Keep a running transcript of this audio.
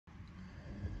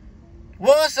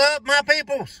What's up, my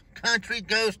peoples? Country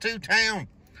goes to town.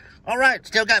 All right,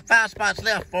 still got 5 spots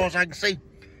left, as far as I can see.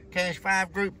 Cash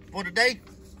 5 group for today.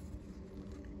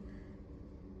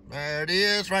 There it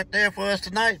is, right there for us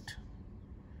tonight.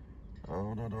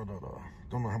 Oh, no.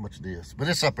 Don't know how much it is, but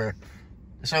it's up there.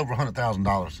 It's over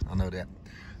 $100,000. I know that.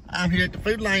 I'm here at the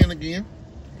Food Lion again.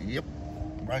 Yep,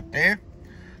 right there.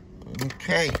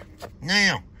 Okay,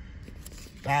 now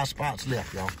 5 spots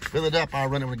left, y'all. Fill it up. I'll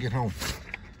run it when I get home.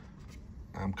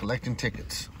 I'm collecting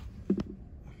tickets.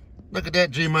 Look at that,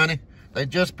 G-Money. They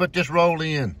just put this roll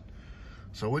in.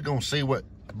 So we're going to see what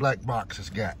the black box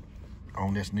has got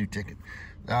on this new ticket.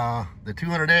 The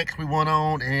 200X we won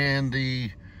on, and the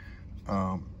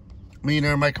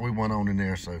Millionaire Maker we won on in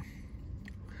there. So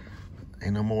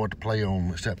ain't no more to play on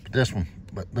except this one.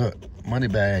 But look, money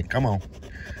bag, come on.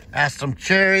 That's some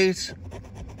cherries.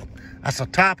 That's a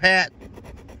top hat.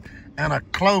 And a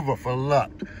clover for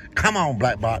luck. Come on,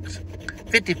 black box.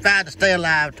 55 to stay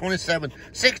alive, 27,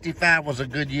 65 was a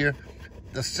good year.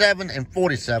 The 7 and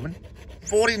 47,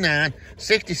 49,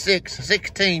 66,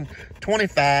 16,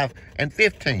 25, and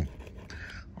 15.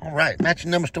 All right,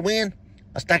 matching numbers to win.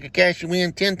 A stack of cash you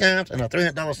win 10 times and a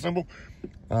 $300 symbol.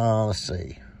 Let's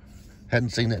see. Hadn't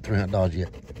seen that $300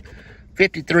 yet.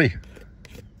 53.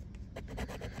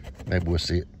 Maybe we'll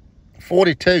see it.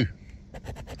 42.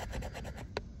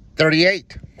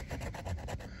 38.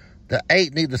 The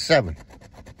 8 needs the 7.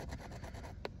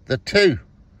 The 2.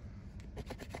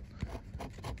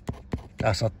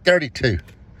 That's a 32.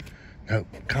 No,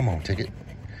 come on, ticket.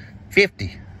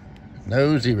 50.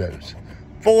 No zeros.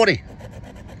 40.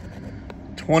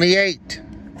 28.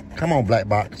 Come on, black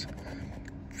box.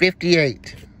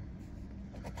 58.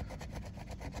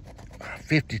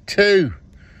 52.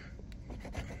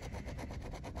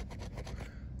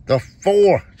 The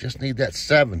 4. Just need that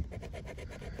 7.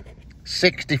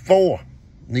 64.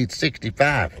 Need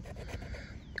 65.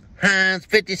 Heinz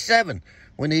 57.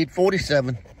 We need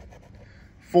 47.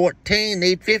 14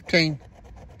 need 15.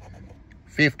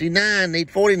 59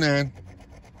 need 49.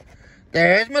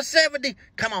 There's my 70.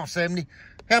 Come on, 70.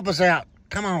 Help us out.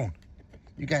 Come on.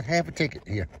 You got half a ticket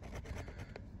here.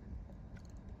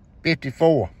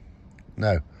 54.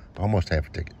 No, almost half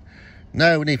a ticket.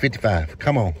 No, we need 55.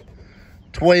 Come on.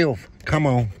 12. Come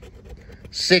on.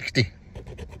 60.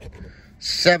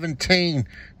 17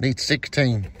 needs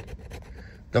 16.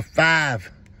 The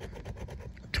 5.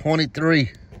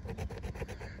 23.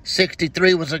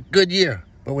 63 was a good year,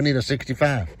 but we need a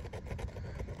 65.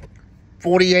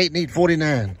 48 need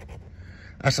 49.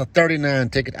 That's a 39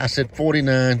 ticket. I said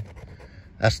 49.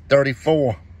 That's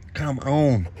 34. Come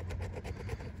on.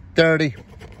 30.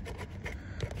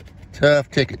 Tough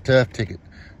ticket, tough ticket.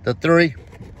 The 3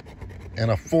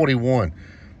 and a 41.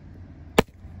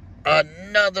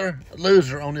 Another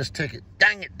loser on this ticket.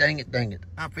 Dang it, dang it, dang it.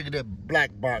 I figured that black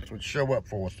box would show up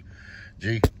for us.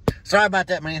 Gee. Sorry about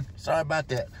that, man. Sorry about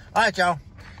that. All right, y'all.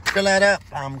 Fill that up.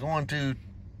 I'm going to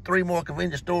 3 more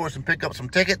convenience stores and pick up some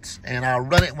tickets, and I'll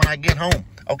run it when I get home.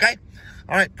 Okay?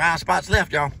 All right, 5 spots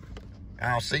left, y'all.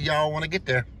 I'll see y'all when I get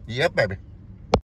there. Yep, baby.